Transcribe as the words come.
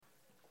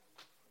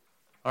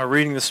Our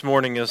reading this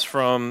morning is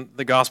from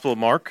the Gospel of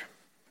Mark,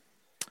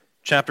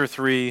 chapter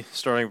 3,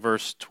 starting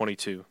verse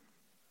 22.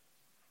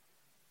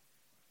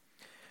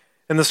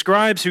 And the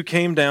scribes who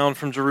came down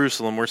from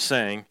Jerusalem were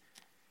saying,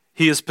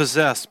 "He is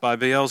possessed by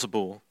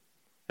Beelzebul,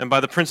 and by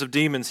the prince of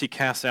demons he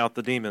casts out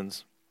the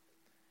demons."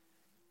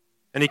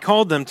 And he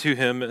called them to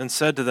him and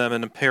said to them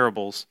in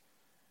parables,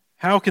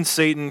 "How can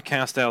Satan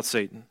cast out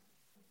Satan?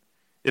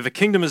 If a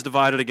kingdom is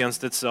divided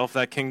against itself,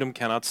 that kingdom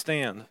cannot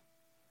stand.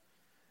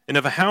 And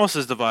if a house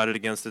is divided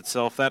against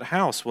itself, that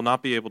house will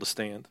not be able to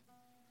stand.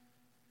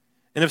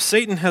 And if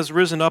Satan has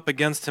risen up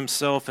against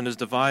himself and is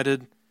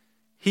divided,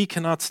 he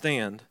cannot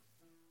stand,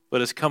 but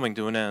is coming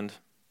to an end.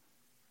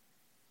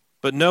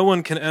 But no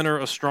one can enter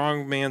a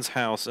strong man's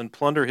house and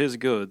plunder his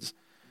goods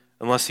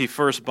unless he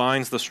first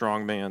binds the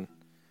strong man.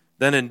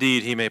 Then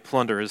indeed he may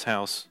plunder his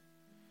house.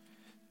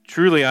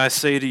 Truly I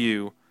say to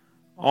you,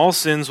 all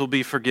sins will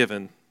be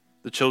forgiven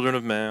the children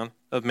of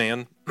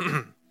man,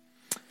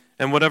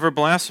 and whatever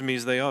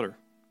blasphemies they utter.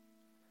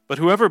 But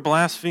whoever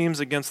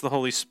blasphemes against the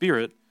Holy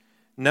Spirit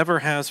never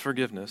has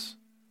forgiveness,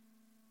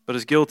 but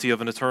is guilty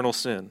of an eternal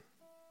sin.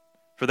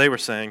 For they were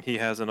saying he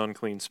has an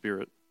unclean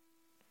spirit."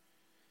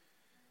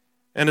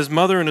 And his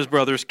mother and his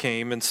brothers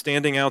came, and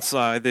standing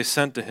outside, they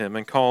sent to him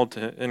and called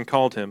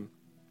him.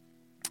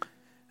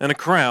 And a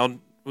crowd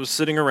was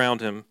sitting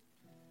around him.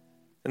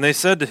 And they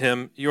said to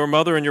him, "Your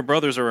mother and your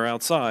brothers are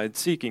outside,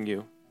 seeking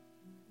you."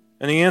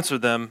 And he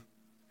answered them,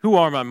 "Who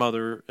are my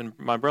mother and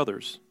my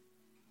brothers?"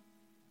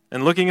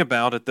 And looking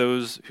about at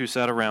those who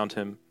sat around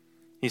him,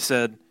 he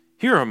said,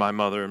 "Here are my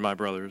mother and my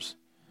brothers.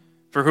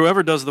 For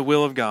whoever does the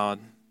will of God,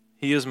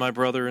 he is my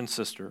brother and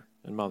sister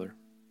and mother."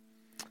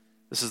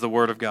 This is the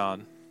word of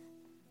God.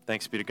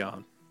 Thanks be to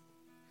God.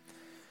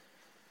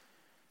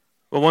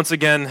 Well, once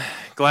again,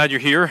 glad you're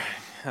here.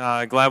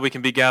 Glad we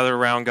can be gathered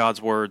around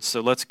God's words.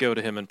 So let's go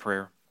to him in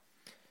prayer.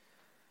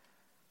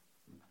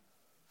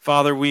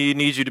 Father, we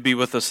need you to be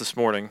with us this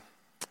morning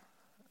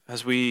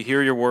as we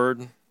hear your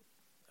word,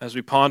 as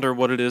we ponder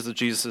what it is that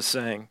Jesus is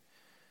saying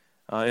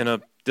in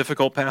a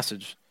difficult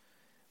passage.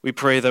 We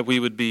pray that we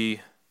would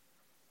be,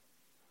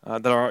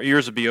 that our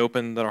ears would be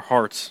open, that our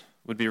hearts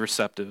would be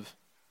receptive.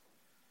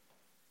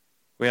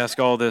 We ask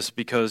all this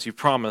because you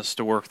promised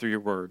to work through your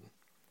word.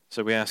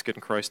 So we ask it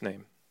in Christ's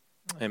name.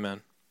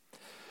 Amen.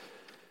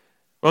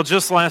 Well,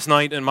 just last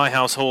night in my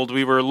household,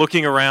 we were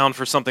looking around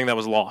for something that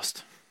was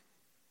lost.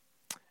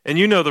 And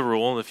you know the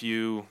rule. If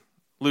you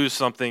lose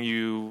something,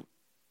 you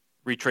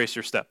retrace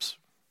your steps.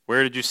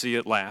 Where did you see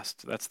it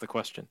last? That's the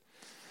question.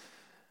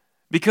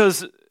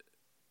 Because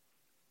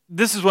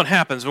this is what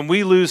happens when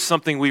we lose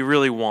something we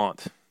really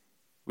want.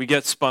 We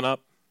get spun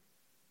up.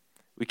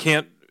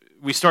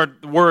 We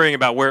start worrying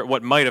about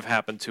what might have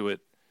happened to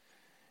it,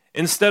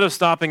 instead of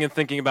stopping and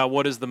thinking about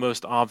what is the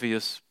most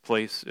obvious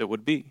place it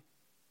would be.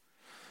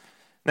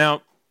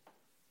 Now,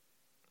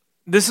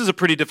 this is a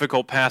pretty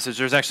difficult passage.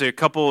 There's actually a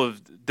couple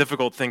of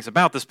difficult things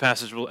about this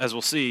passage, as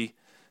we'll see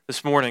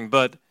this morning,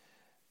 but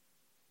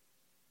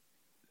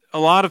a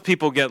lot of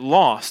people get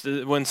lost.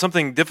 When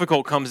something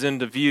difficult comes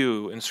into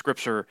view in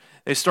Scripture,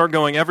 they start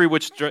going every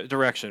which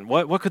direction.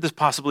 What could this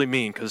possibly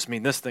mean? Could this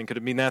mean this thing? Could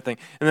it mean that thing?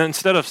 And then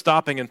instead of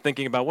stopping and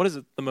thinking about what is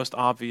the most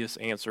obvious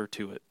answer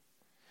to it.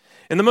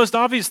 And the most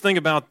obvious thing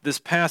about this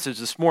passage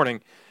this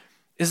morning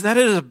is that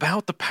it is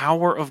about the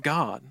power of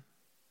God.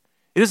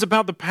 It is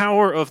about the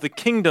power of the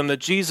kingdom that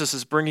Jesus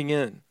is bringing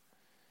in.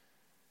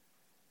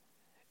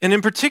 And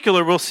in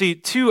particular, we'll see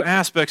two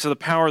aspects of the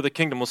power of the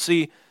kingdom. We'll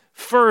see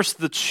first,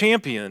 the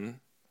champion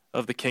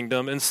of the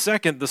kingdom, and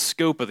second, the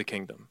scope of the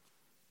kingdom.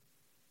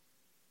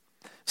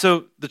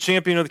 So, the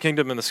champion of the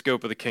kingdom and the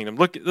scope of the kingdom.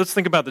 Let's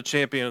think about the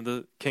champion of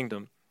the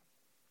kingdom.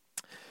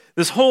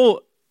 This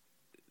whole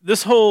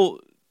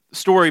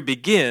story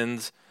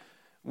begins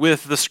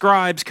with the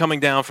scribes coming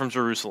down from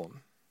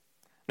Jerusalem.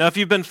 Now, if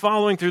you've been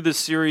following through this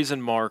series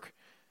in Mark,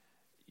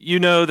 you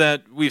know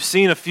that we've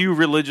seen a few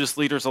religious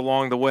leaders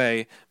along the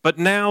way, but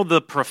now the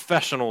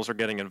professionals are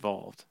getting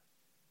involved.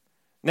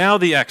 Now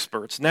the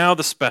experts, now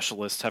the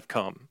specialists have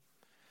come.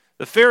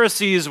 The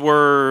Pharisees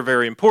were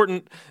very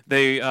important.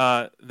 They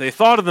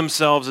thought of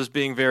themselves as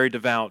being very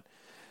devout.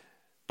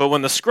 But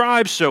when the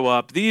scribes show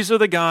up, these are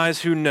the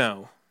guys who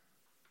know.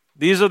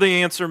 These are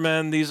the answer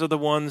men. These are the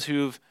ones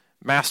who've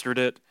mastered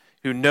it,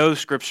 who know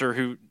Scripture,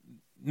 who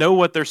know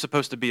what they're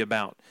supposed to be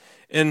about.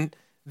 And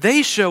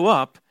they show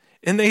up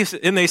and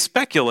they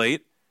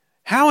speculate,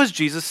 how has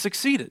Jesus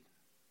succeeded?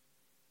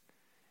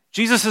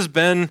 Jesus has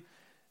been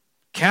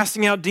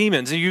casting out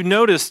demons. And you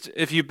noticed,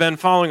 if you've been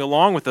following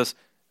along with us,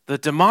 the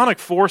demonic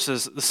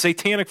forces, the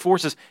satanic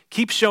forces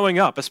keep showing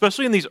up,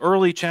 especially in these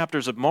early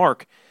chapters of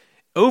Mark.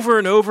 Over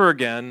and over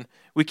again,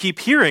 we keep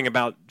hearing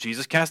about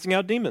Jesus casting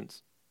out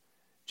demons,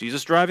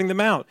 Jesus driving them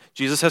out.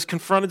 Jesus has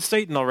confronted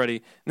Satan already.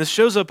 And this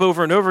shows up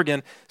over and over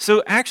again.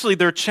 So actually,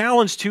 their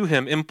challenge to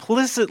him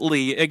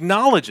implicitly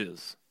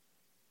acknowledges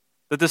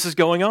that this is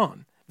going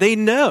on. They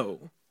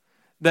know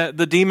that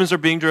the demons are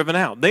being driven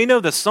out. They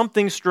know that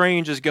something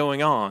strange is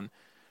going on.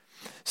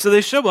 So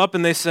they show up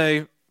and they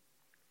say,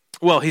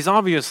 well, he's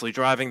obviously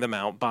driving them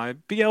out by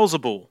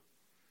Beelzebul.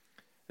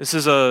 This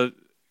is a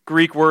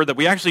Greek word that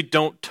we actually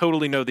don't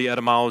totally know the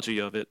etymology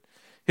of it.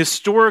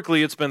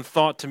 Historically, it's been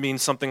thought to mean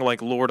something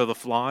like Lord of the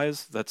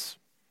Flies. That's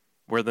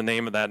where the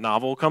name of that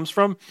novel comes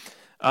from,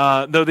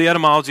 though the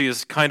etymology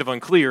is kind of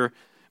unclear.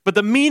 But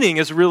the meaning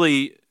is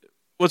really,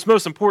 what's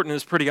most important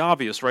is pretty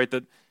obvious, right?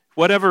 That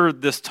whatever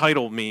this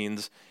title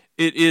means,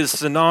 it is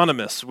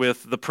synonymous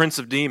with the Prince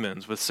of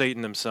Demons, with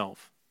Satan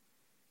himself.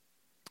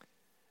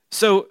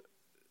 So,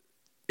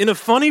 in a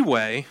funny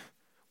way,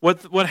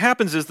 what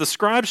happens is the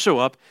scribes show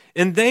up,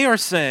 and they are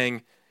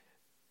saying,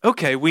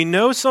 okay, we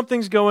know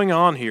something's going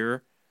on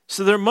here,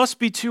 so there must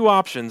be two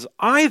options.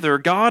 Either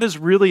God is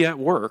really at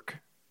work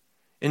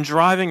in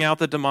driving out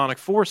the demonic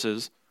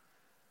forces,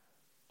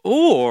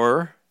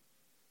 or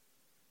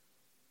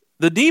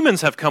the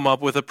demons have come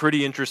up with a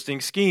pretty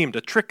interesting scheme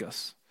to trick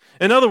us.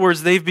 In other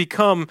words, they've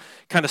become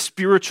kind of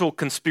spiritual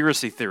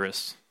conspiracy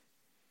theorists.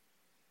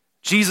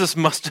 This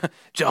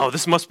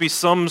must be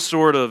some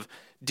sort of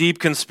deep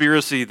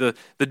conspiracy. The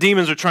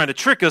demons are trying to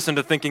trick us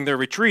into thinking they're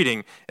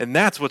retreating, and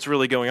that's what's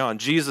really going on.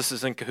 Jesus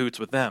is in cahoots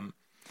with them.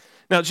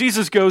 Now,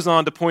 Jesus goes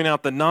on to point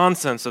out the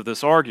nonsense of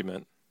this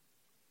argument.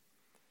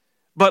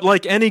 But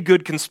like any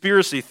good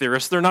conspiracy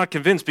theorist, they're not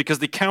convinced because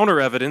the counter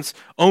evidence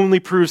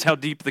only proves how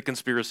deep the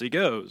conspiracy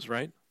goes,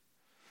 right?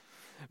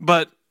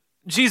 But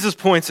Jesus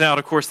points out,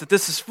 of course, that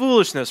this is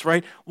foolishness,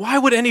 right? Why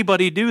would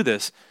anybody do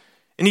this?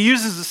 And he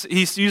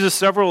uses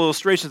several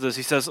illustrations of this.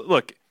 He says,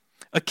 look,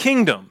 a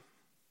kingdom,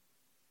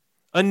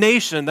 a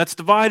nation that's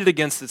divided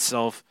against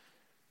itself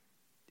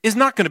is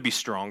not going to be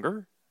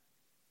stronger.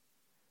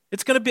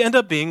 It's going to end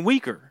up being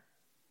weaker.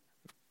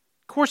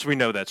 Of course we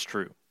know that's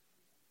true.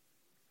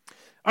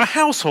 A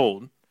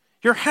household,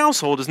 your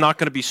household is not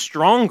going to be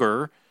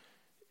stronger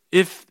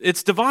if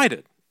it's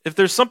divided. If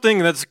there's something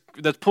that's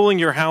pulling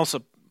your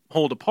household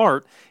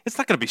apart, it's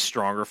not going to be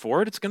stronger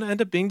for it. It's going to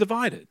end up being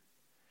divided.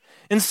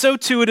 And so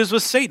too it is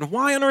with Satan.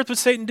 Why on earth would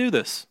Satan do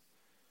this?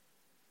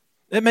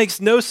 It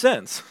makes no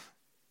sense.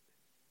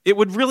 It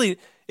would really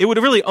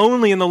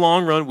only in the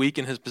long run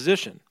weaken his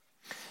position.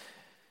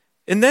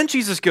 And then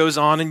Jesus goes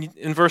on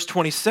in verse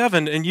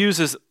 27 and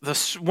uses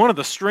one of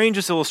the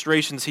strangest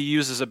illustrations he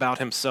uses about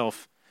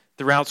himself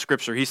throughout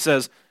Scripture. He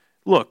says,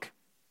 look,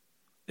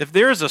 if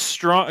there's a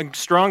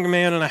strong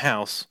man in a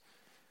house,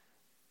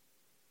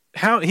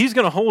 he's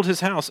going to hold his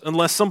house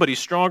unless somebody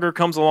stronger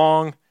comes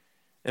along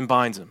and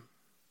binds him.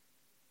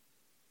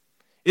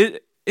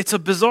 It's a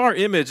bizarre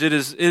image. It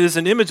is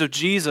an image of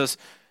Jesus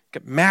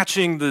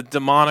matching the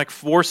demonic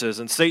forces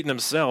and Satan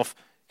himself,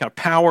 kind of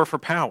power for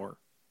power.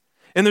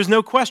 And there's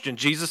no question,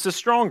 Jesus is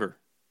stronger.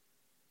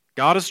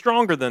 God is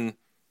stronger than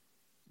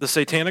the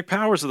satanic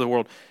powers of the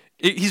world.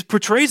 He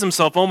portrays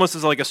himself almost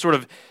as like a sort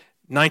of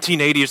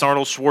 1980s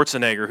Arnold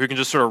Schwarzenegger who can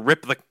just sort of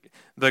rip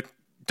the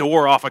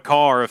door off a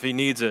car if he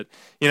needs it.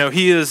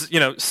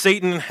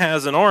 Satan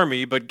has an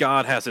army, but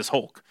God has his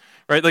Hulk,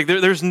 right? Like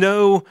there is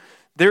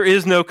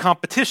no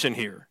competition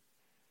here.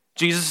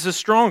 Jesus is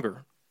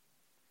stronger.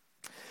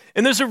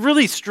 And there's a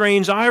really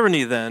strange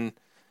irony then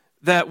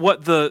that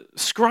what the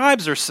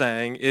scribes are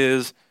saying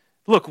is,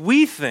 look,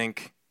 we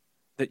think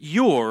that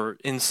you're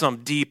in some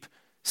deep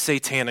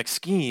satanic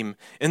scheme.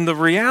 And the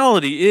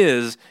reality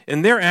is,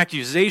 in their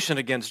accusation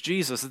against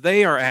Jesus,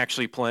 they are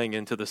actually playing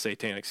into the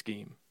satanic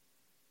scheme.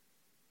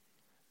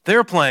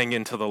 They're playing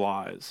into the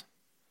lies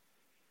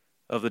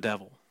of the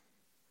devil.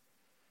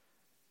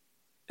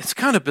 It's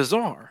kind of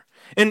bizarre.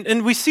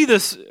 And we see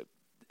this,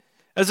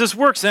 as this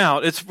works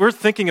out, we're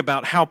thinking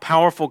about how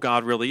powerful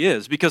God really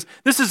is, because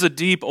this is a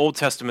deep Old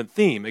Testament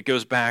theme. It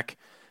goes back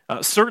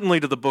certainly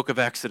to the book of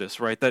Exodus,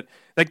 right? That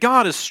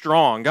God is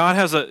strong.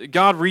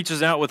 God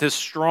reaches out with his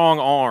strong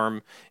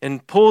arm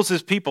and pulls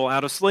his people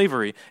out of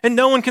slavery, and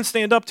no one can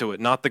stand up to it.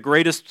 Not the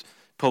greatest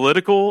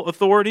political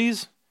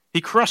authorities.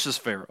 He crushes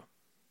Pharaoh.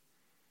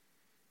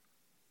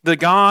 The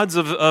gods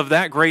of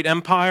that great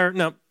empire,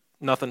 no,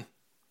 nothing.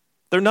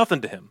 They're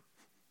nothing to him.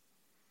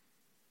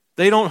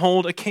 They don't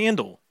hold a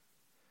candle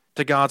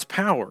to God's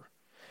power.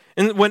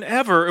 And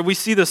whenever we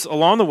see this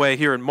along the way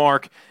here in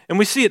Mark, and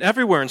we see it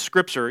everywhere in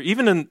Scripture,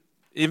 even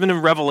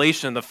in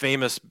Revelation, the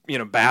famous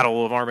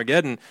battle of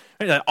Armageddon,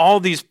 right, all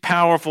these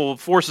powerful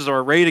forces are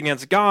arrayed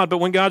against God, but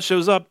when God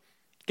shows up,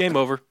 game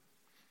over.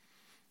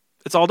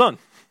 It's all done.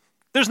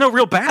 There's no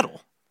real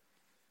battle.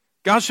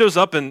 God shows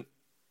up and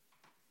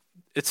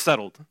it's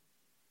settled.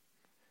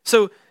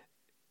 So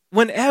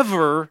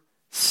whenever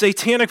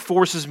satanic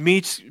forces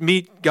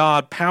meet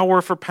God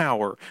power for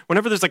power,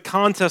 whenever there's a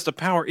contest of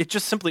power, it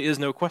just simply is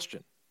no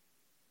question.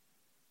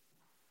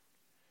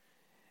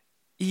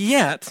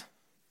 Yet,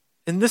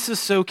 and this is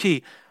so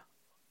key,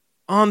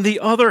 on the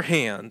other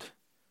hand,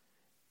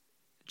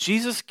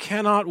 Jesus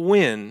cannot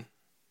win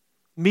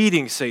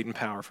meeting Satan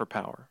power for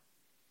power.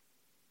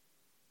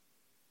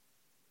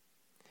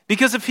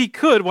 Because if he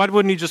could, why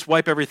wouldn't he just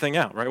wipe everything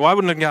out, right? Why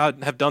wouldn't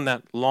God have done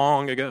that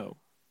long ago?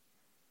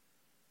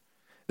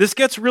 This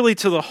gets really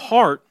to the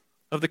heart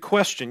of the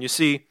question. You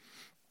see,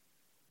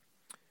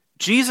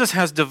 Jesus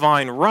has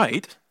divine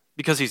right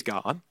because he's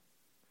God.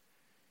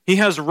 He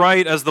has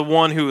right as the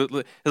one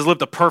who has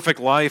lived a perfect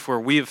life where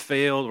we have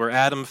failed, where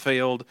Adam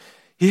failed.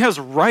 He has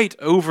right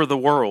over the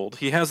world.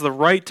 He has the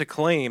right to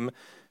claim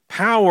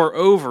power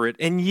over it.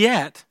 And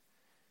yet,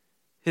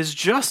 his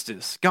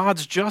justice,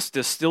 God's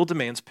justice, still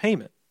demands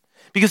payment.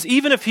 Because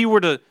even if he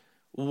were to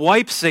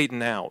wipe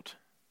Satan out,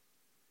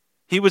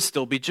 he would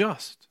still be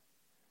just.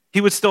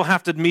 He would still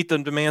have to meet the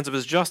demands of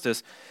his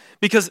justice.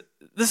 Because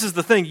this is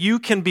the thing, you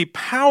can be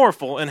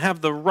powerful and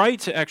have the right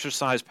to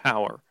exercise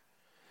power.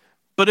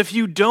 But if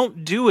you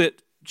don't do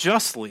it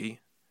justly,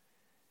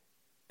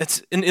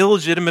 it's an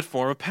illegitimate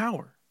form of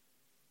power.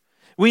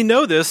 We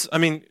know this,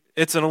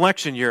 it's an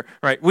election year,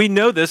 right? We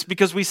know this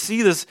because we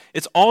see this.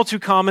 It's all too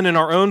common in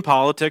our own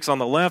politics on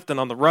the left and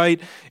on the right.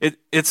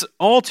 It's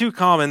all too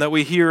common that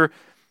we hear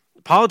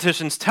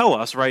politicians tell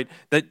us, right,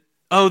 that,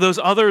 oh, those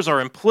others are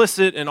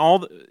implicit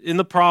in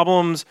the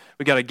problems.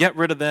 We got to get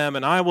rid of them,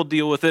 and I will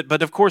deal with it.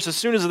 But of course, as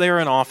soon as they are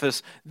in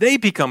office, they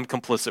become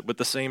complicit with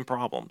the same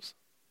problems.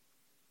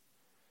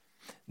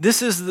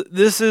 This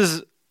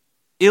is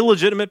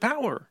illegitimate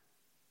power.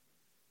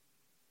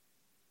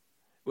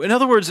 In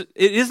other words,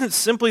 it isn't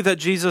simply that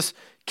Jesus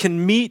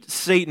can meet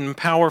Satan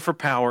power for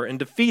power and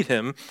defeat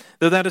him,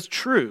 though that is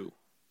true.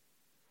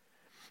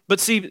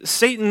 But see,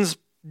 Satan's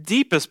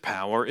deepest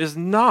power is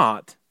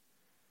not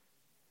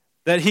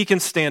that he can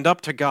stand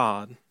up to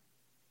God,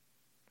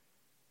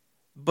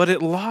 but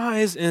it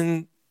lies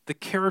in the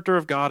character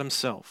of God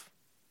himself.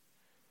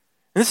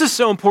 And this is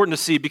so important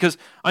to see because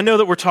I know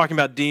that we're talking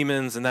about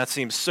demons and that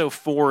seems so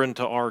foreign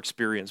to our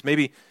experience.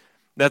 Maybe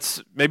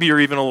you're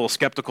even a little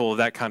skeptical of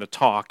that kind of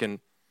talk, and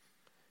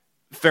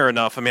fair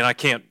enough. I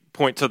can't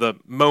point to the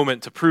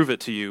moment to prove it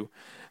to you.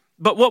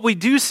 But what we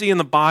do see in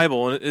the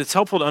Bible, and it's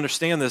helpful to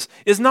understand this,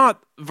 is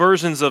not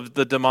versions of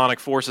the demonic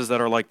forces that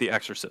are like The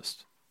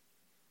Exorcist,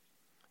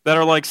 that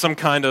are like some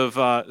kind of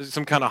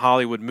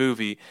Hollywood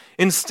movie.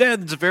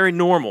 Instead, it's very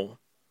normal.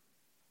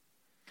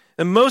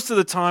 And most of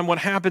the time, what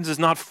happens is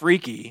not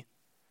freaky,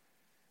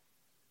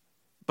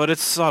 but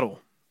it's subtle.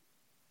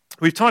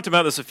 We've talked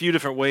about this a few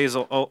different ways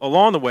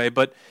along the way,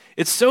 but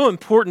it's so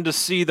important to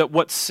see that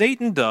what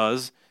Satan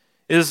does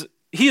is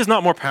he is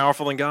not more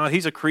powerful than God.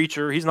 He's a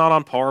creature. He's not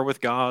on par with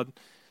God.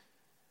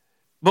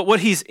 But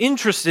what he's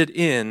interested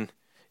in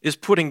is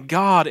putting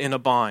God in a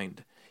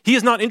bind. He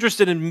is not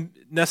interested in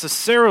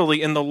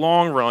necessarily in the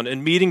long run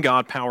in meeting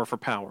God power for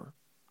power.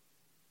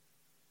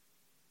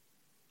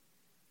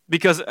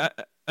 Because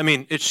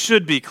it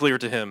should be clear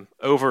to him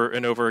over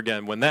and over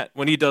again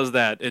when he does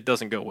that, it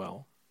doesn't go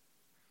well.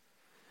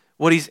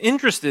 What he's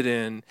interested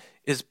in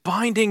is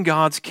binding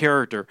God's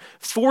character,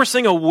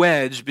 forcing a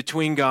wedge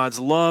between God's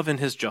love and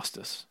his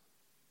justice.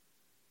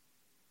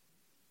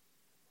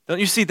 Don't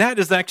you see, that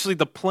is actually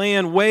the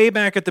plan way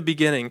back at the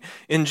beginning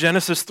in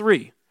Genesis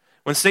 3.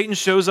 When Satan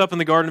shows up in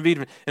the Garden of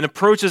Eden and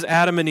approaches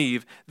Adam and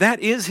Eve,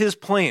 that is his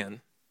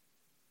plan,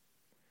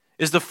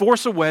 is to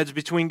force a wedge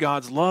between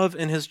God's love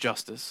and his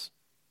justice.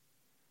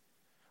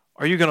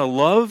 Are you going to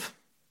love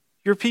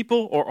your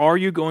people or are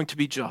you going to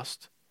be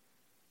just?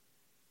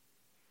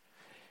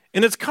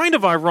 And it's kind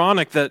of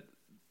ironic that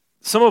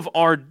some of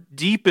our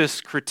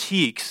deepest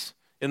critiques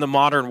in the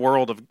modern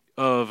world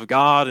of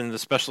God and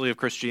especially of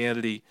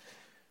Christianity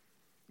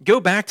go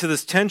back to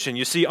this tension.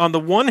 You see, on the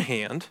one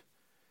hand,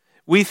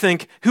 we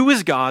think, who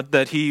is God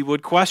that he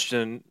would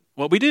question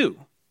what we do?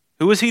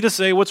 Who is he to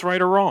say what's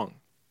right or wrong?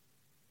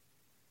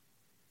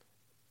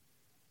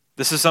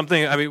 This is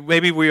something,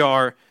 maybe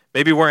we're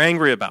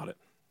angry about it.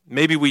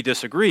 Maybe we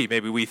disagree.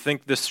 Maybe we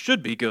think this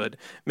should be good.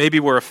 Wmaybe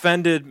we're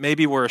offended.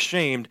 Maybe we're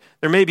ashamed.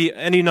 There may be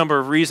any number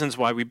of reasons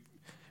why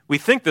we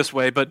think this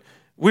way, but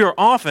we are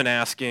often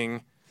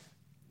asking,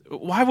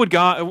 who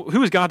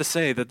is God to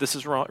say that this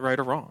is right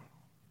or wrong?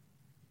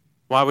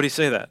 Why would he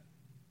say that?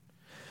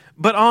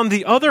 But on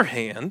the other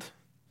hand,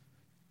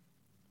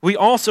 we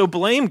also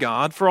blame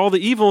God for all the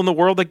evil in the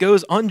world that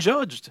goes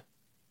unjudged,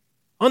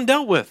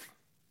 undealt with.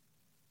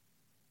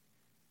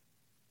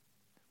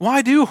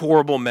 Why do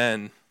horrible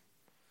men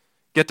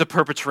get to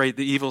perpetrate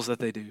the evils that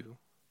they do?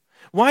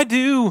 Why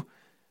do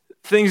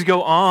things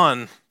go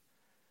on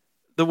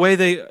the way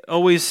they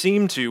always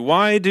seem to?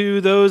 Why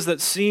do those that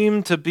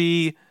seem to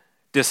be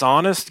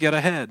dishonest get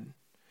ahead?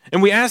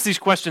 And we ask these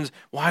questions,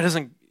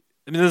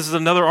 this is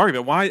another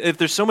argument. Why, if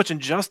there's so much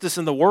injustice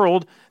in the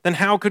world, then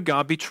how could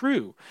God be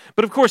true?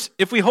 But of course,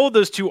 if we hold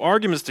those two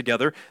arguments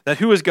together, that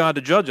who is God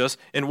to judge us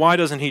and why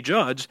doesn't he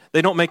judge,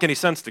 they don't make any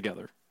sense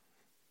together.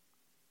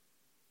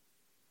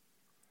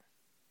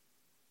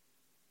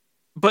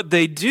 But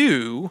they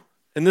do,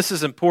 and this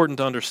is important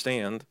to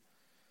understand,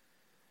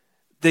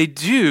 they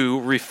do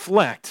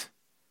reflect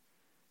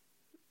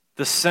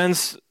the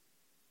sense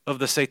of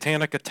the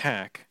satanic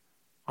attack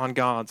on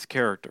God's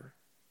character.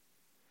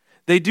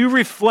 They do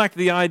reflect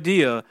the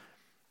idea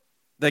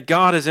that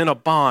God is in a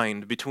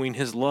bind between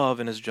his love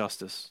and his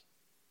justice.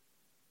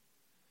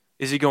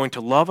 Is he going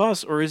to love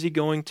us or is he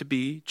going to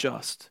be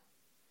just?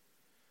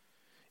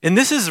 And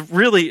this is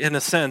really, in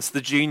a sense,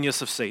 the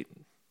genius of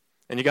Satan.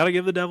 And you got to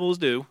give the devil his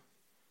due.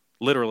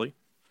 Literally.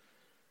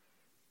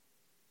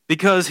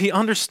 because he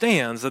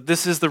understands that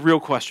this is the real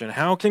question.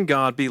 How can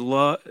God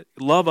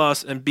love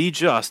us and be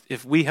just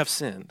if we have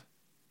sinned?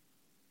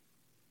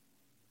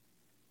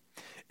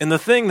 And the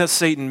thing that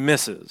Satan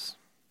misses,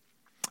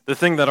 the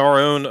thing that our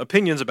own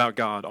opinions about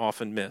God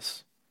often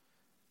miss,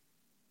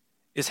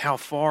 is how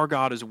far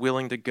God is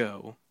willing to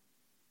go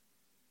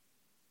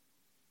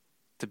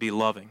to be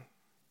loving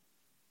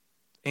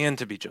and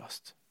to be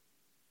just.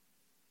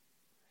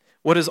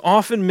 What is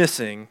often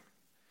missing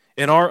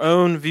in our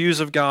own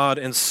views of God,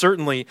 and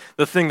certainly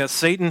the thing that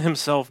Satan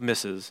himself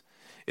misses,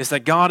 is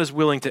that God is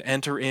willing to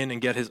enter in and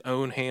get his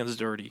own hands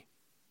dirty.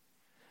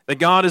 That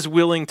God is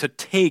willing to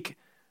take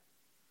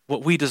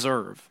what we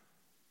deserve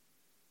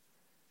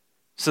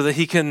so that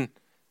he can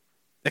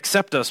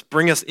accept us,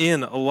 bring us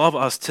in, love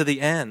us to the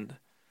end.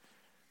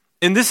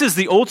 And this is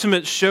the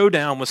ultimate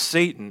showdown with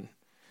Satan.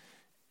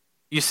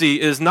 You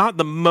see, is not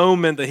the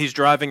moment that he's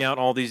driving out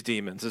all these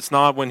demons. It's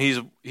not when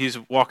he's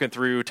walking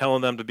through,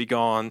 telling them to be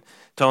gone,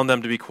 telling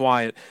them to be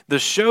quiet. The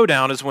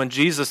showdown is when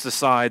Jesus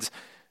decides,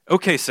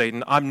 okay,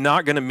 Satan, I'm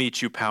not going to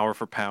meet you power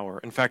for power.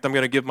 In fact, I'm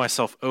going to give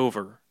myself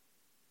over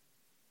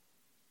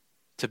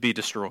to be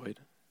destroyed.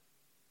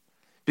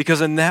 Because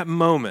in that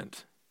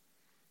moment,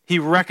 he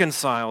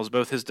reconciles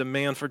both his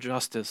demand for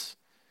justice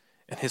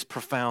and his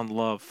profound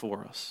love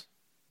for us.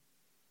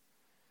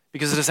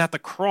 Because it is at the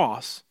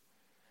cross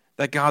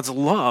that God's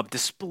love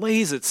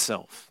displays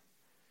itself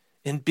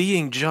in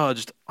being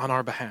judged on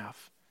our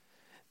behalf.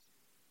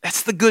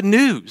 That's the good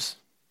news.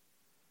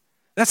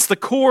 That's the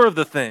core of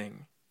the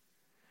thing.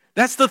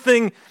 That's the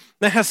thing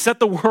that has set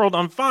the world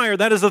on fire.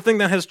 That is the thing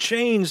that has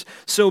changed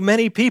so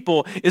many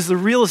people, is the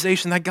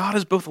realization that God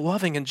is both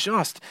loving and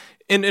just.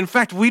 And in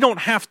fact, we don't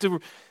have to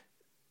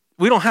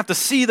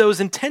see those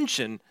in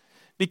tension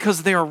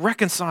because they are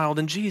reconciled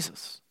in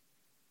Jesus.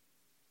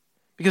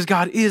 Because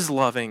God is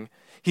loving.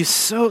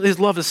 His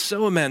love is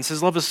so immense.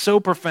 His love is so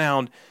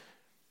profound.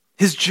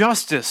 His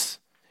justice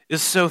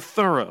is so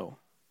thorough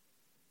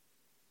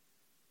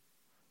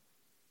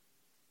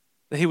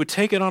that he would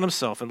take it on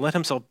himself and let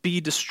himself be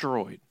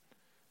destroyed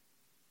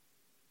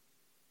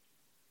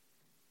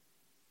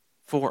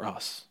for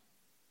us.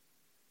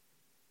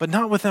 But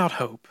not without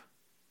hope.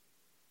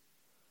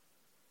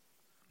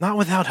 Not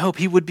without hope.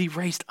 He would be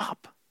raised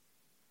up.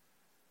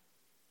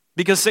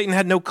 Because Satan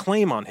had no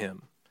claim on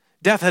him.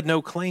 Death had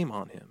no claim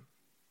on him.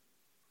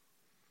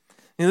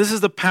 And this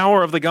is the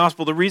power of the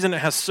gospel, the reason it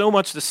has so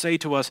much to say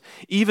to us,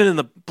 even in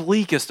the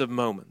bleakest of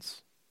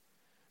moments.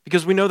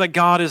 Because we know that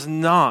God is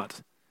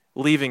not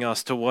leaving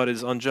us to what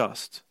is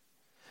unjust.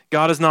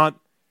 God is not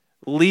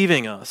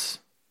leaving us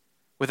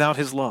without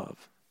his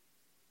love,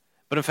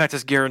 but in fact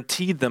has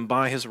guaranteed them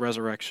by his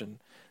resurrection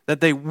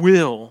that they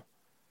will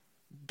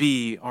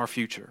be our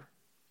future.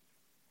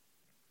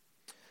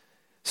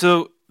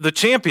 So the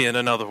champion,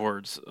 in other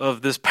words,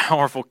 of this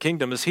powerful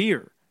kingdom is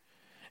here.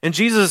 And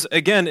Jesus,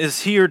 again,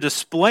 is here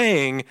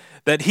displaying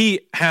that he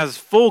has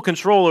full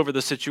control over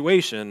the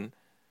situation,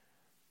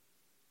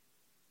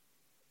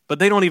 but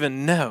they don't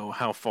even know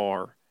how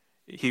far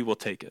he will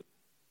take it,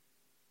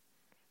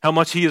 how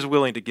much he is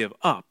willing to give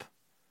up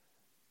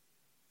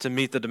to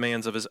meet the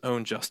demands of his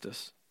own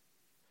justice.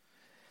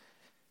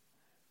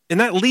 And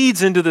that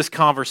leads into this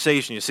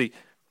conversation. You see,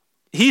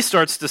 he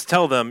starts to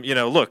tell them,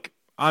 look,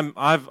 I'm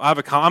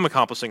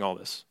accomplishing all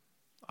this.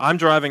 I'm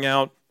driving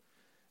out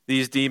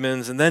these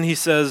demons. And then he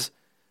says,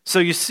 so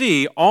you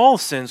see, all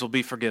sins will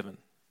be forgiven.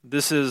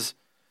 This is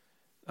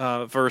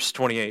verse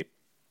 28.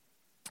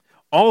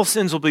 All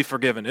sins will be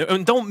forgiven.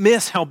 And don't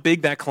miss how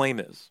big that claim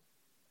is.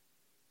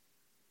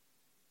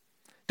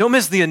 Don't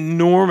miss the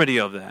enormity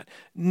of that.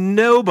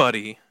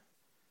 Nobody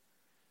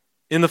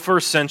in the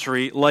first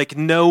century, like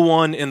no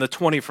one in the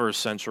 21st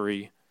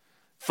century,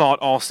 thought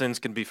all sins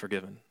can be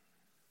forgiven.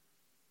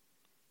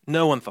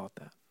 No one thought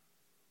that.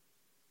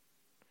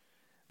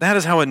 That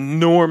is how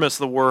enormous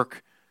the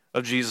work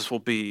of Jesus will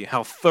be,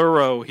 how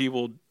thorough he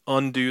will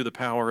undo the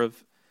power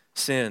of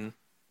sin.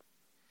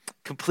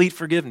 Complete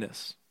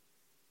forgiveness.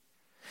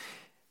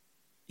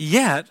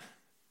 Yet,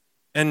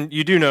 and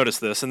you do notice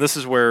this, and this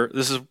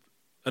is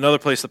another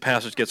place the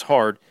passage gets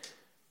hard,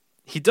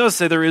 he does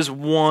say there is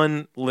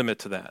one limit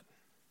to that.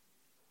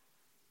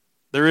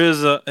 There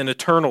is an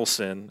eternal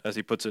sin, as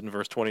he puts it in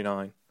verse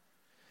 29,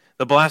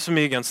 the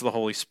blasphemy against the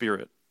Holy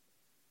Spirit.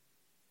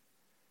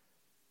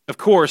 Of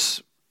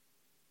course,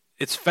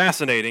 it's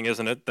fascinating,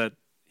 isn't it, that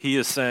he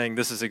is saying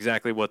this is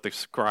exactly what the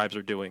scribes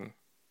are doing.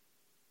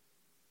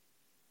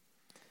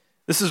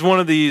 This is one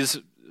of these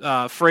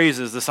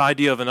phrases, this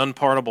idea of an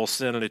unpardonable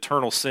sin, an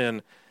eternal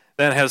sin,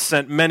 that has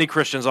sent many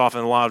Christians off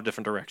in a lot of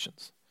different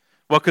directions.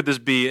 What could this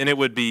be? And it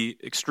would be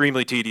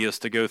extremely tedious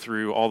to go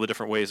through all the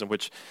different ways in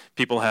which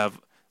people have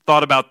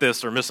thought about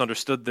this or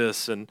misunderstood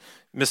this and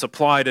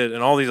misapplied it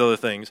and all these other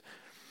things.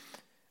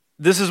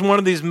 This is one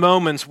of these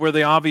moments where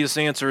the obvious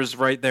answer is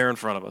right there in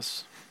front of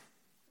us.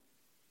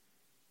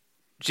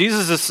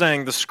 Jesus is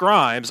saying the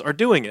scribes are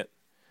doing it.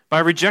 By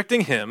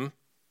rejecting him,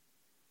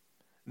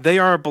 they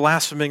are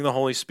blaspheming the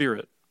Holy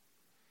Spirit.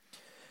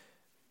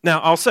 Now,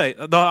 I'll say,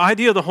 the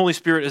idea of the Holy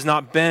Spirit has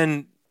not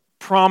been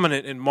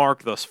prominent in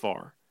Mark thus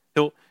far.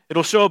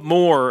 It'll show up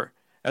more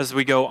as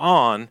we go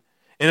on,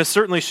 and it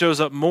certainly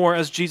shows up more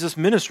as Jesus'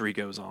 ministry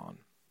goes on.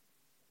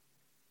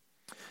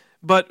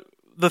 But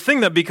the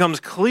thing that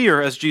becomes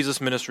clear as Jesus'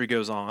 ministry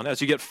goes on,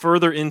 as you get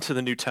further into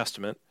the New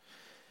Testament,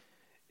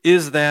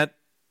 is that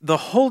the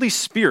Holy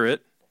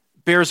Spirit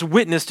bears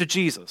witness to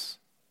Jesus.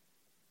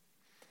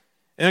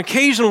 And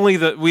occasionally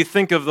we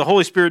think of the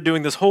Holy Spirit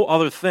doing this whole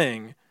other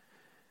thing,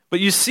 but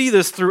you see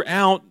this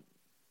throughout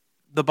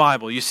the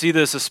Bible. You see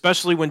this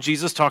especially when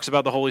Jesus talks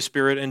about the Holy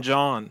Spirit in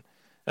John.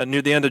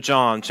 Near the end of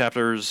John,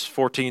 chapters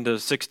 14 to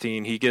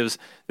 16, he gives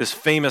this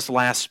famous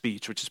last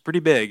speech, which is pretty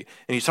big,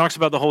 and he talks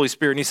about the Holy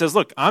Spirit, and he says,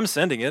 look, I'm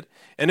sending it,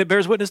 and it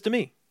bears witness to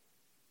me.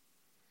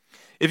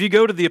 If you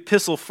go to the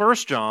epistle 1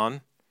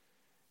 John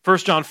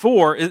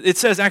 4, it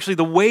says actually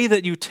the way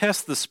that you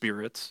test the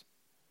spirits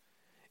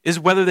is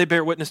whether they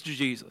bear witness to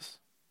Jesus.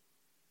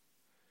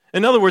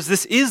 In other words,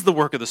 this is the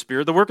work of the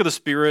Spirit. The work of the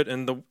Spirit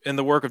and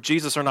the work of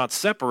Jesus are not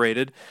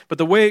separated, but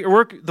the way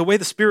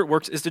the Spirit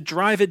works is to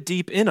drive it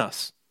deep in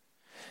us.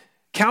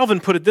 Calvin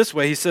put it this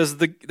way. He says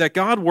that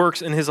God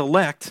works in his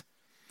elect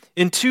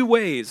in two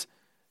ways,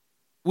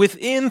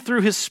 within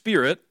through his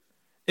Spirit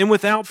and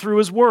without through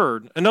his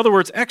word. In other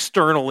words,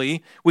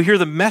 externally, we hear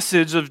the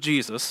message of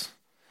Jesus,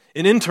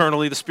 and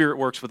internally, the Spirit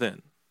works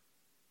within.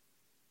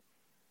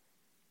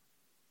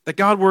 That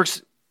God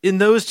works in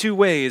those two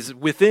ways,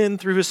 within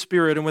through his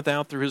Spirit and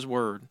without through his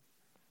word.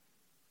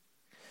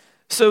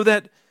 So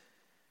that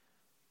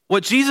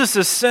what Jesus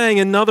is saying,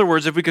 in other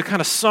words, if we could kind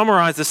of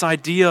summarize this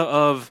idea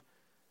of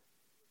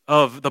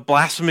the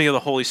blasphemy of the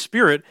Holy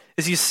Spirit,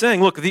 is he's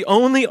saying, look, the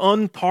only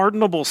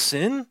unpardonable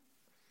sin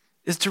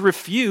is to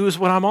refuse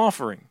what I'm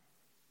offering.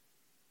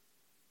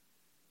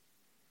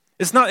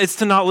 It's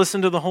to not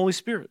listen to the Holy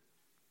Spirit.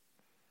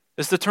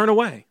 It's to turn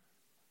away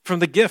from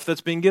the gift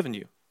that's being given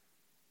you.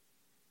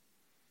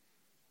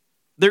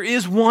 There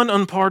is one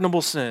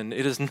unpardonable sin.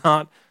 It is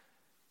not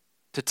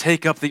to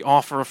take up the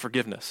offer of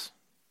forgiveness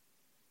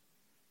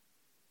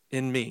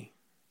in me.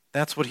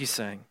 That's what he's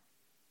saying.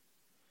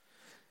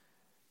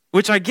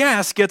 Which I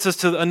guess gets us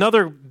to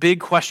another big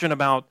question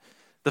about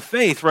the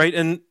faith, right?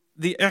 And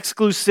the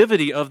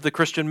exclusivity of the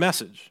Christian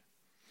message.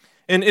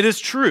 And it is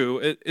true,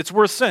 it's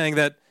worth saying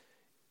that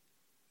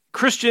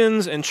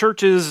Christians and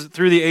churches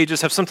through the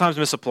ages have sometimes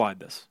misapplied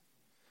this.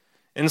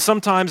 And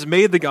sometimes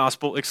made the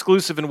gospel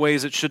exclusive in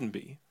ways it shouldn't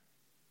be.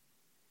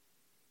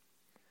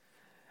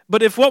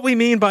 But if what we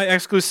mean by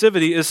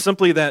exclusivity is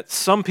simply that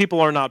some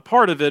people are not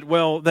part of it,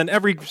 well, then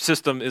every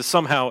system is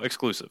somehow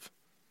exclusive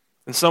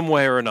in some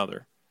way or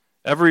another.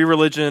 Every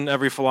religion,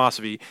 every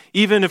philosophy.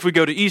 Even if we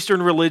go to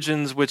Eastern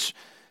religions, which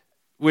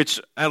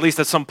at least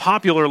at some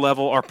popular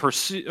level are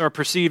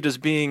perceived as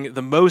being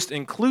the most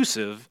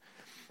inclusive,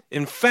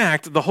 in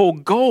fact, the whole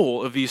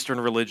goal of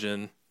Eastern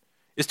religion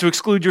is to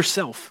exclude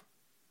yourself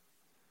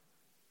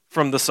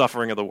from the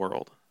suffering of the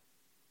world.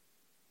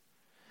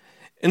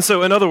 And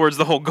so, in other words,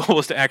 the whole goal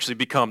is to actually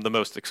become the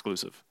most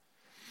exclusive.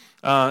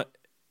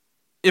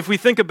 If we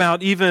think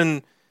about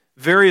even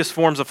various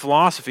forms of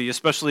philosophy,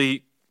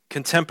 especially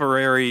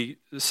contemporary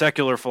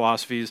secular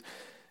philosophies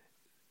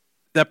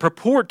that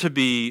purport to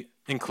be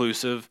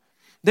inclusive,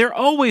 they're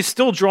always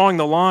still drawing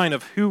the line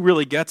of who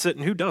really gets it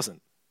and who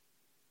doesn't.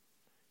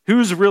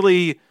 Who's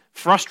really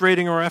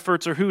frustrating our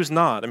efforts or who's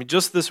not. I mean,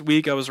 just this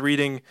week I was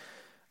reading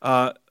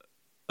a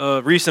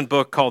recent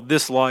book called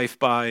This Life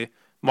by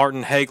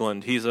Martin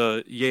Hageland. He's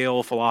a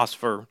Yale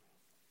philosopher,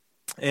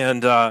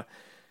 and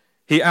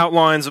he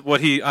outlines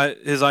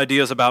his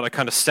ideas about a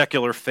kind of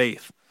secular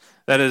faith.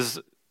 That is,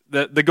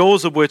 the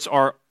goals of which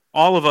are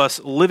all of us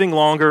living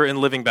longer and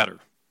living better.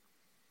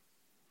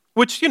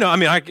 Which, no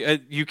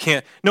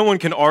one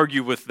can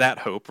argue with that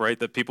hope, right?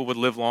 That people would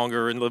live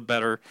longer and live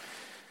better.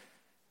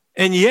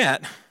 And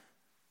yet,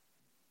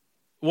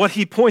 what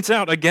he points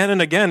out again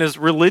and again is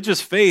religious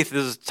faith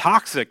is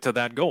toxic to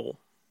that goal.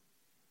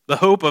 The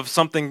hope of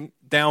something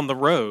down the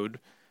road,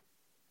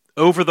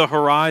 over the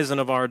horizon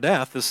of our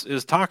death,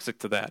 is toxic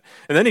to that.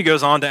 And then he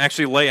goes on to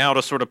actually lay out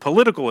a sort of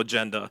political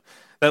agenda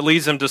that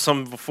leads him to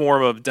some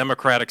form of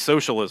democratic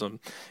socialism.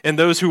 And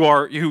those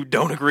who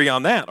don't agree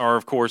on that are,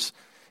 of course,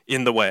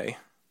 in the way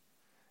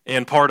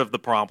and part of the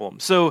problem.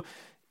 So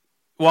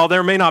while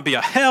there may not be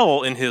a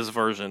hell in his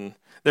version,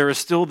 there are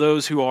still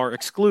those who are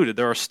excluded.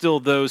 There are still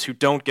those who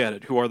don't get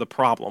it, who are the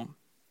problem.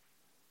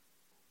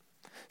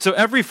 So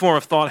every form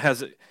of thought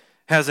has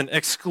an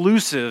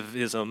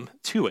exclusivism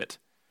to it.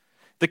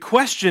 The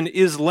question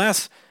is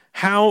less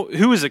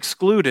who is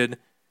excluded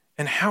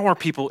and how are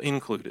people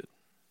included.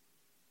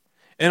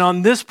 And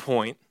on this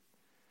point,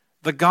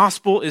 the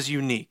gospel is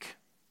unique.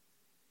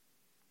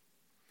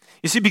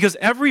 You see, because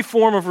every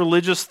form of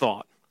religious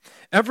thought,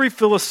 every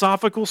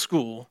philosophical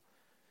school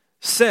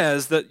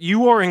says that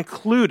you are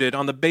included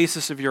on the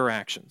basis of your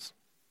actions.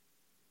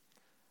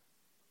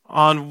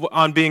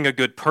 On being a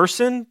good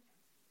person,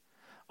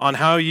 on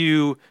how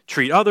you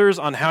treat others,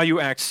 on how you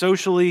act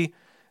socially.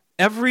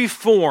 Every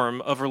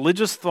form of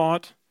religious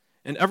thought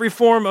and every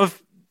form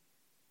of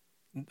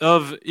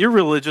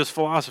irreligious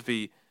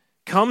philosophy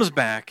comes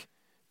back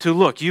to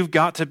look, you've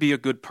got to be a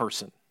good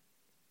person.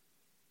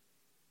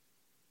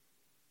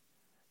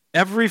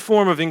 Every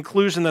form of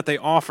inclusion that they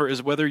offer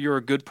is whether you're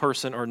a good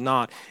person or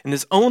not. And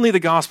it's only the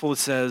gospel that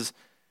says,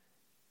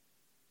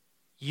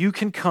 you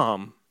can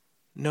come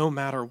no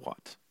matter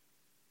what.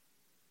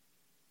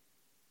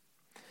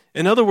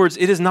 In other words,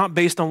 it is not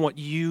based on what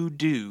you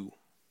do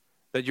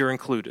that you're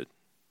included.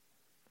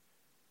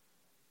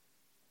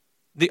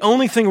 The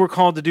only thing we're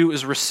called to do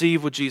is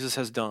receive what Jesus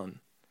has done.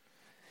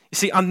 You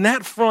see, on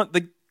that front,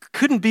 they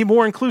couldn't be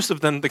more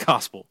inclusive than the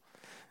gospel.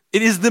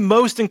 It is the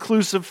most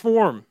inclusive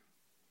form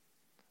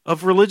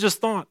of religious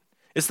thought.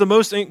 It's the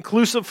most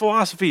inclusive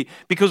philosophy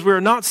because we're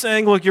not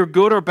saying, look, you're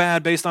good or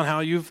bad based on how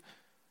you've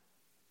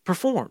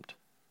performed.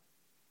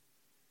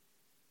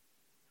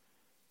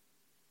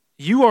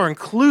 You are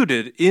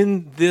included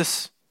in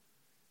this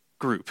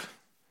group.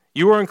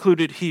 You are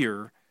included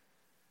here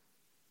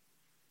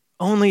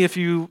only if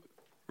you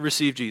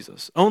receive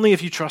Jesus, only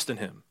if you trust in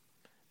him.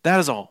 That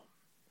is all.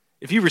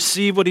 If you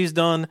receive what he's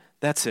done,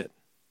 that's it.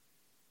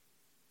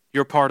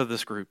 You're part of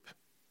this group.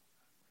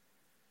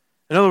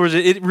 In other words,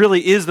 it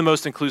really is the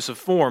most inclusive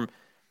form,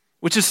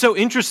 which is so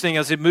interesting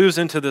as it moves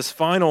into this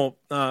final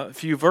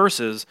few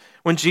verses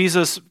when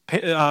Jesus'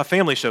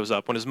 family shows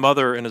up, when his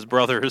mother and his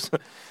brothers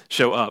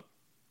show up.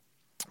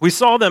 We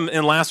saw them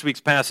in last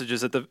week's passage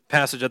at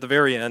the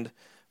very end,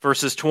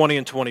 verses 20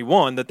 and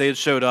 21, that they had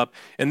showed up,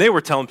 and they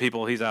were telling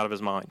people he's out of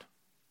his mind.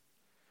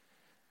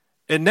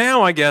 And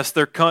now, I guess,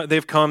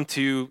 they've come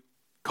to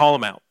call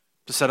him out,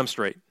 to set him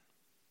straight.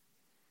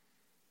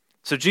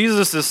 So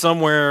Jesus is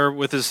somewhere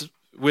with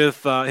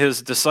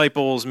his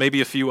disciples, maybe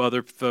a few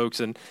other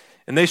folks, and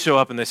they show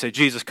up and they say,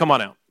 Jesus, come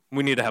on out.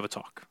 We need to have a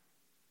talk.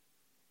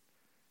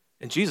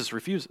 And Jesus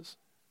refuses.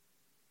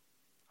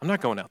 I'm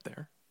not going out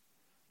there.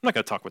 I'm not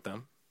going to talk with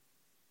them.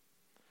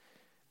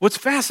 What's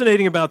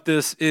fascinating about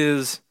this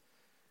is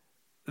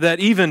that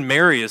even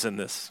Mary is in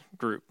this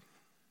group.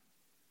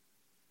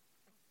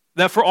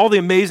 That for all the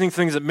amazing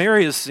things that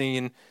Mary has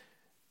seen,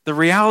 the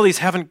realities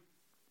haven't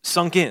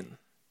sunk in.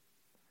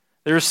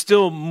 There's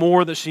still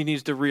more that she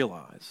needs to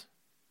realize.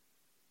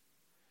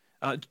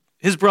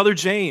 His brother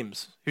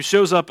James, who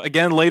shows up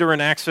again later in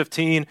Acts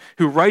 15,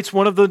 who writes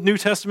one of the New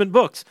Testament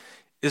books,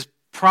 is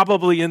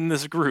probably in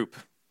this group.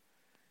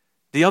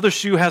 The other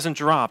shoe hasn't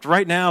dropped.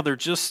 Right now, they're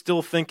just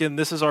still thinking,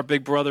 this is our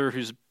big brother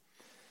who's,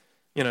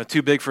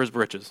 too big for his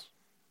britches.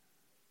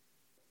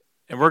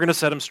 And we're going to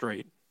set him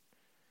straight.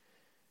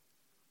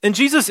 And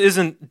Jesus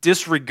isn't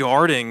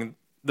disregarding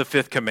the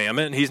fifth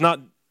commandment. He's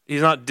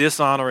not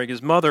dishonoring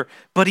his mother,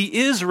 but he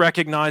is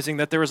recognizing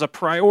that there is a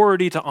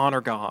priority to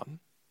honor God.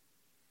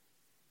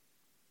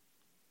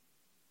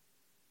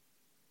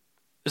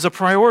 There's a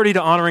priority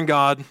to honoring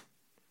God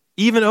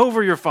even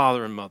over your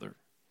father and mother.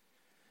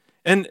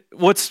 And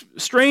what's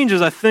strange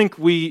is I think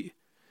we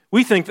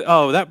think,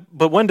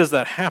 but when does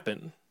that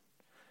happen?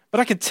 But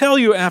I can tell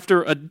you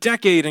after a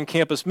decade in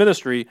campus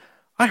ministry,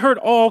 I heard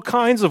all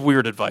kinds of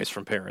weird advice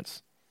from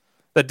parents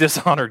that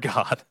dishonored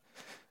God.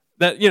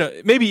 That,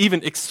 maybe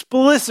even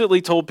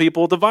explicitly told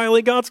people to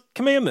violate God's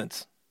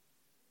commandments.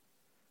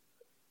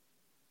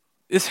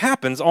 This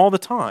happens all the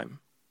time.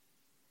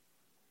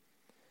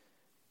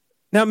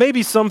 Now,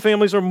 maybe some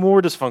families are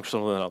more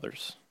dysfunctional than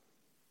others.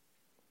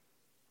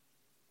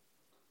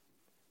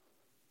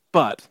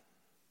 But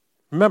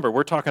remember,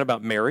 we're talking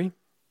about Mary.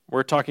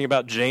 We're talking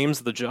about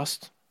James the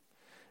Just.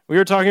 We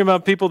are talking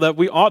about people that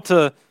we ought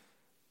to,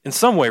 in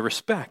some way,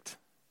 respect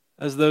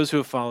as those who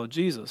have followed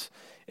Jesus.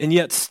 And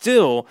yet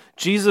still,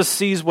 Jesus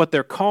sees what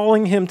they're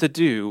calling him to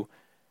do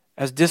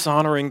as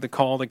dishonoring the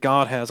call that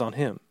God has on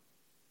him.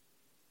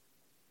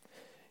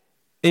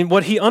 And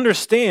what he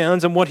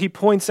understands and what he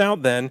points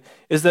out then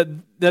is that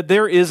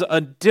there is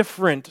a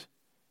different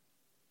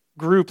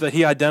group that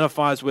he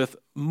identifies with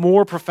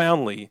more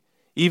profoundly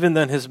even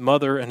than his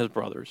mother and his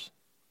brothers.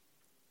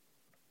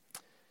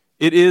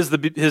 It is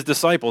his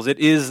disciples. It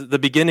is the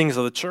beginnings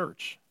of the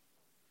church.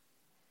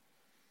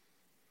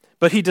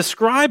 But he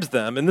describes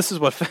them, and this is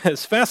what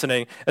is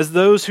fascinating, as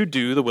those who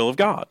do the will of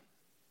God.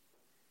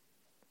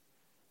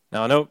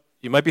 Now, I know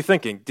you might be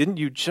thinking, didn't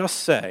you just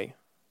say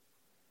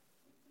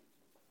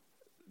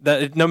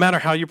that no matter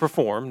how you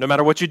perform, no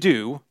matter what you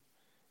do,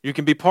 you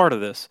can be part of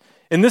this?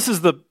 And this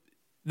is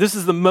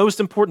the most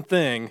important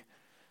thing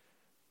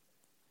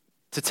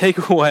to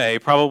take away,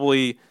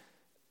 probably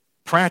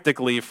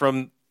practically,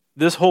 from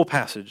this whole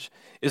passage,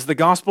 is the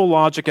gospel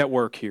logic at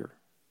work here.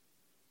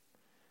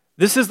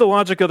 This is the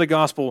logic of the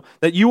gospel,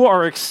 that you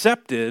are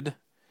accepted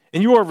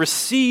and you are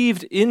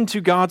received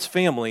into God's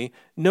family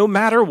no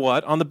matter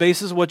what, on the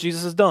basis of what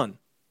Jesus has done.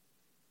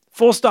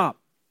 Full stop.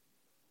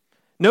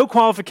 No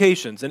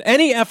qualifications. And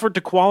any effort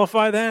to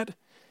qualify that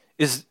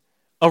is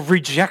a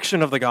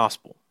rejection of the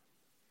gospel.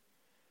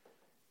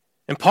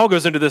 And Paul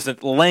goes into this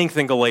at length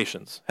in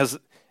Galatians,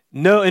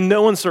 in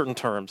no uncertain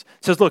terms.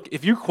 Says, look,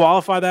 if you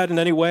qualify that in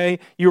any way,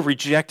 you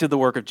rejected the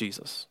work of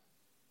Jesus.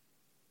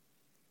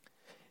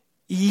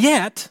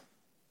 Yet,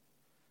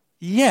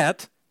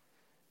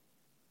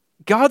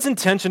 God's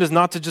intention is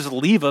not to just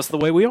leave us the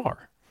way we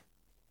are.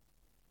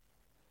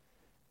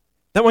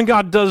 That when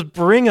God does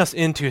bring us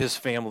into his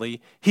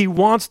family, he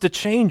wants to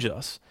change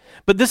us.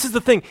 But this is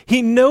the thing.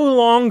 He no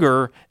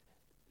longer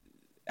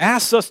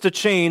asks us to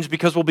change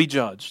because we'll be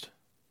judged.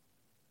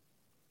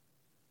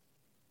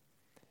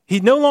 He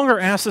no longer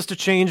asks us to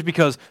change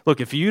because, look,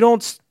 if you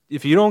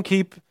don't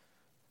keep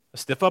a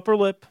stiff upper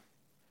lip,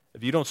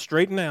 if you don't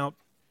straighten out,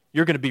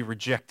 you're going to be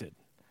rejected.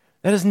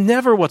 That is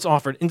never what's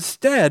offered.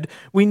 Instead,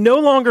 we no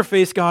longer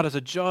face God as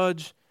a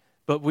judge,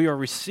 but we are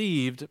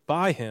received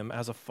by him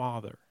as a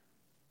father.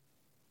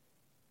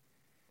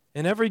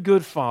 And every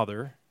good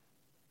father,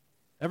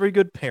 every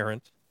good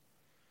parent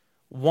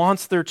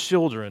wants their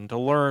children to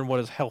learn what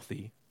is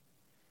healthy,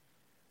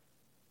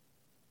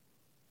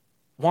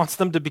 wants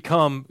them to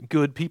become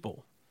good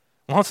people,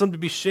 wants them to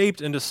be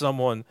shaped into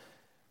someone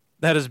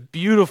that is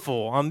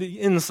beautiful on the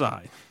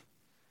inside,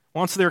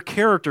 wants their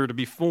character to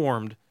be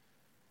formed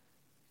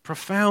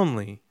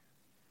profoundly.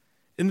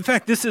 In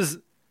fact,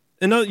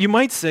 you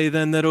might say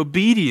then that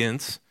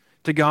obedience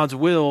to God's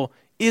will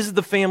is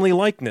the family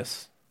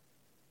likeness.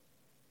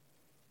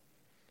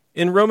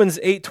 In Romans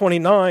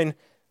 8:29,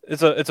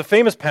 it's a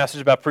famous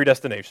passage about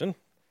predestination.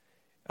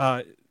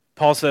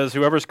 Paul says,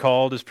 whoever's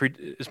called is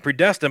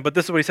predestined, but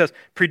this is what he says,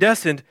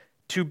 predestined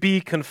to be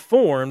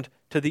conformed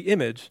to the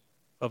image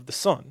of the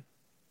Son.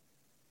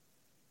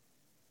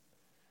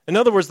 In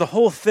other words, the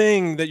whole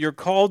thing that you're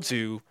called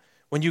to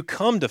when you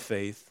come to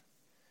faith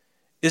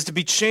is to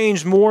be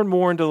changed more and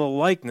more into the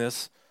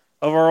likeness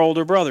of our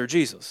older brother,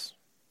 Jesus.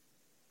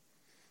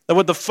 That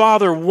what the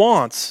Father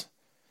wants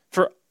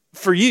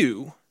for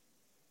you,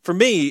 for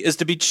me, is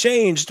to be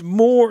changed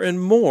more and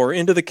more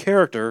into the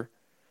character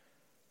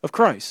of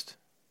Christ.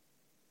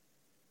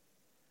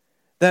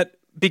 That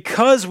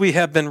because we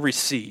have been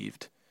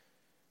received,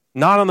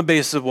 not on the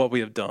basis of what we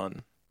have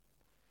done,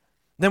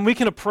 then we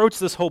can approach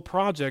this whole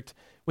project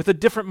with a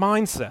different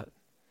mindset.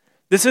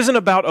 This isn't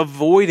about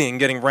avoiding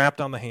getting rapped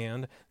on the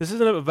hand. This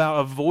isn't about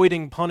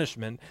avoiding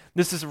punishment.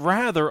 This is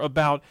rather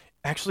about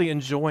actually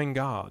enjoying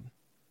God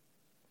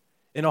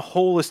in a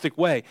holistic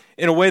way,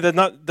 in a way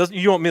that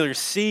you don't merely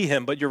see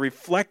him, but you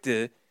reflect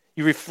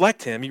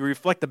him, you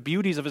reflect the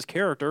beauties of his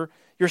character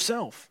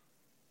yourself.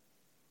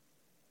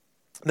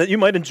 That you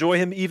might enjoy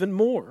him even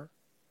more.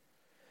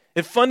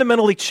 It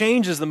fundamentally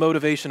changes the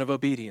motivation of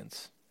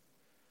obedience.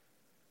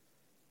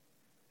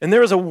 And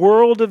there is a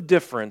world of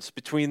difference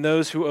between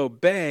those who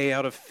obey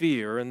out of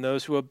fear and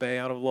those who obey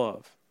out of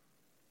love.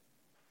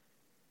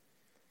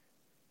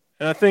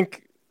 And I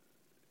think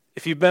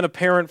if you've been a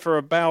parent for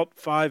about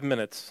 5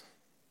 minutes,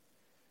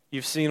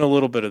 you've seen a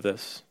little bit of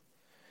this.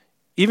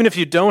 Even if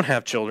you don't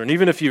have children,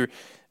 even if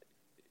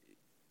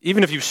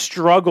you've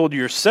struggled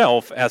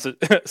yourself as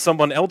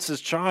someone else's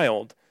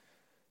child,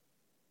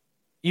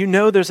 you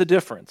know there's a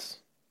difference.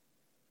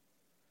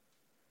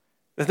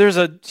 There's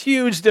a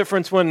huge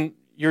difference when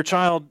your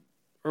child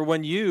or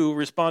when you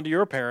respond to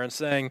your parents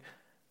saying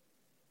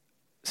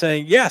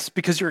yes,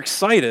 because you're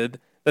excited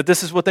that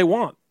this is what they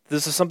want.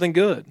 This is something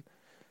good.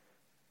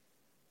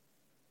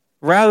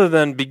 Rather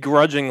than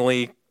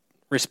begrudgingly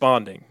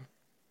responding.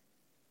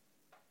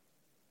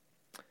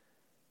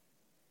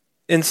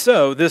 And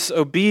so this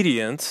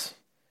obedience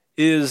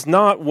is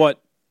not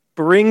what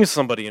brings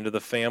somebody into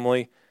the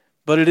family,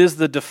 but it is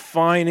the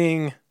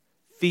defining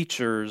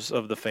features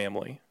of the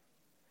family.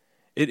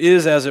 It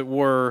is, as it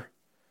were,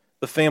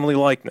 the family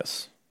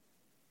likeness.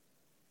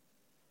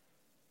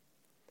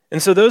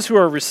 And so those who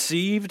are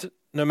received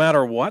no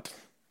matter what,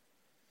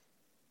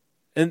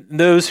 and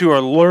those who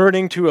are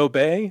learning to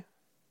obey,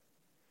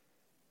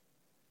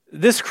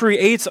 this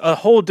creates a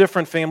whole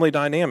different family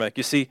dynamic.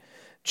 You see,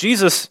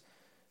 Jesus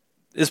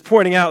is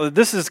pointing out that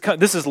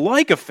this is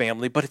like a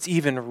family, but it's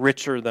even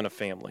richer than a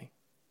family.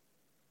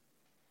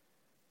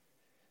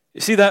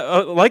 You see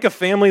that like a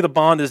family, the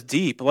bond is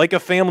deep. Like a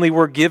family,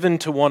 we're given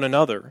to one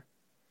another.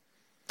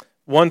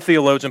 One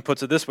theologian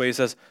puts it this way. He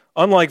says,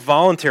 unlike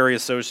voluntary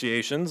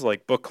associations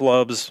like book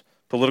clubs,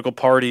 political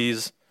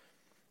parties,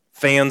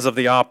 fans of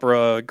the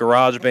opera,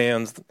 garage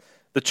bands,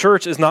 the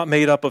church is not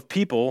made up of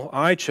people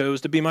I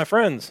chose to be my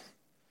friends.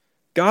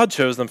 God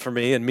chose them for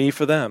me and me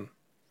for them.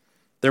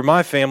 They're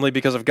my family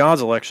because of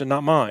God's election,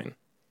 not mine.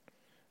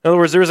 In other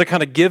words, there is a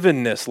kind of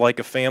givenness like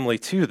a family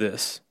to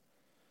this,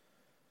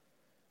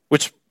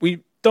 which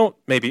we don't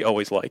maybe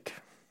always like.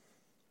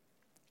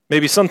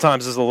 Maybe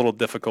sometimes is a little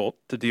difficult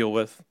to deal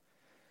with.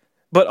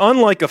 But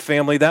unlike a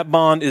family, that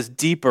bond is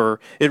deeper,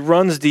 it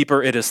runs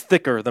deeper, it is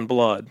thicker than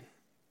blood.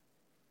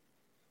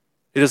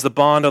 It is the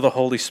bond of the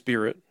Holy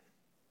Spirit.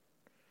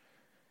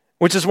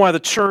 Which is why the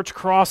church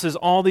crosses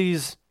all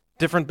these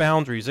different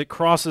boundaries. It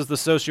crosses the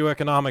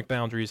socioeconomic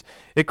boundaries.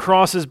 It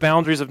crosses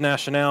boundaries of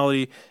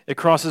nationality. It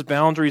crosses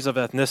boundaries of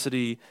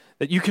ethnicity.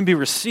 That you can be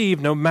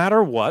received no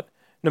matter what,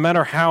 no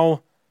matter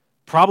how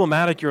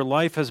problematic your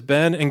life has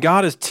been. And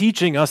God is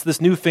teaching us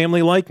this new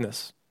family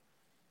likeness.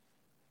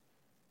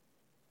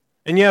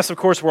 And yes, of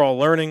course, we're all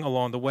learning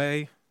along the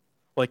way,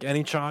 like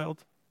any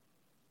child.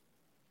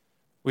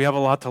 We have a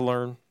lot to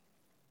learn.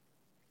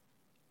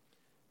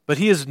 But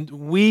he is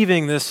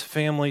weaving this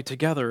family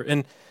together.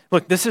 And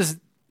look, this is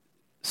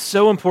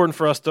so important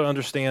for us to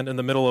understand in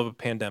the middle of a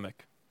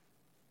pandemic.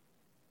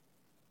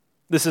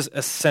 This is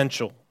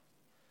essential,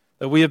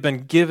 that we have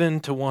been given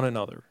to one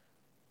another.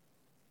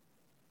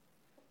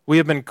 We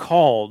have been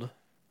called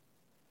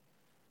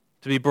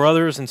to be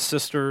brothers and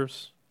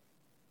sisters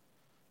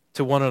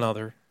to one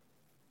another.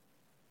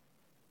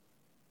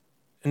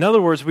 In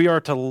other words, we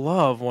are to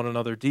love one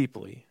another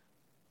deeply.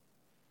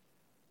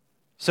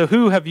 So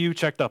who have you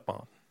checked up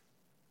on?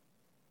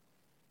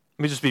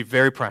 Let me just be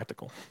very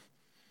practical.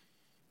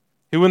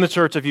 Who in the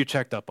church have you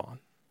checked up on?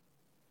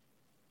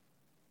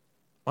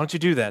 Why don't you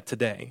do that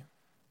today?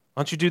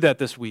 Why don't you do that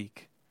this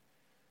week?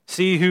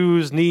 See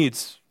whose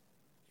needs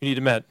you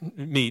need to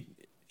meet,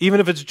 even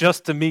if it's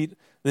just to meet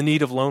the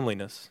need of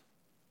loneliness.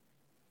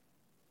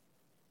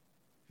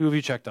 Who have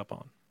you checked up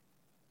on?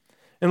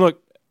 And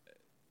look,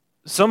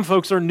 some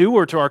folks are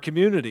newer to our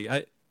community.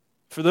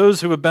 For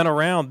those who have been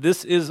around,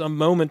 this is a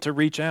moment to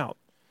reach out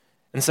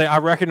and say, I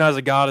recognize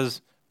that God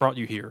has brought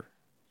you here.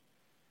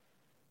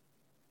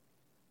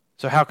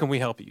 So how can we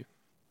help you?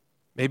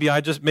 Maybe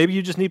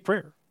you just need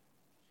prayer.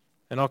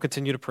 And I'll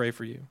continue to pray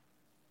for you.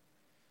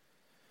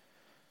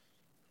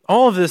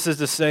 All of this is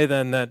to say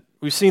then that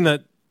we've seen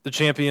that the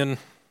champion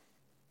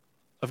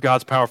of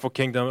God's powerful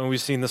kingdom, and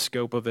we've seen the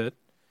scope of it.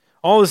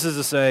 All this is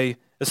to say,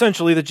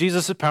 essentially, that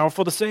Jesus is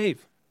powerful to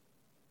save.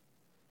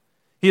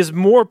 He is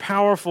more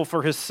powerful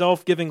for his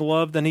self-giving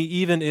love than he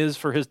even is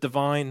for his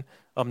divine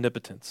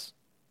omnipotence.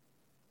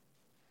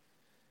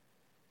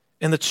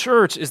 And the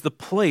church is the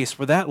place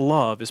where that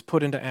love is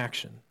put into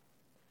action,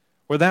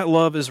 where that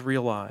love is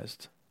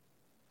realized.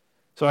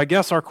 So I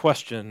guess our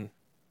question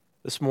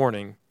this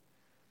morning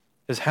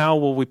is, how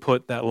will we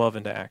put that love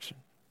into action?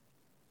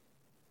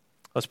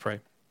 Let's pray.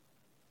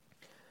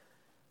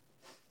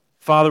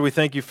 Father, we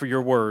thank you for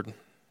your word.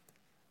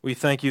 We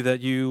thank you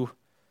that you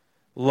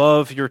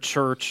love your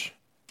church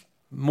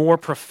more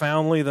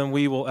profoundly than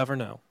we will ever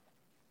know.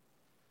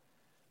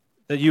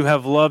 That you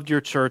have loved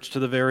your church to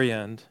the very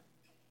end.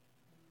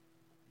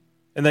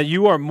 And that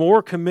you are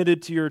more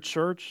committed to your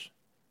church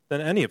than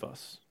any of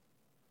us,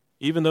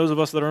 even those of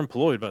us that are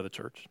employed by the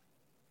church.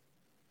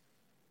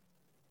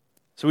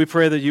 So we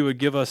pray that you would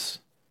give us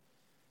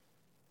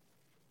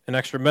an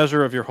extra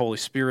measure of your Holy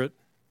Spirit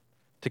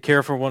to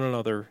care for one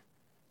another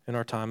in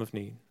our time of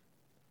need.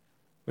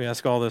 We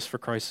ask all this for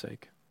Christ's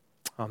sake.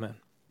 Amen.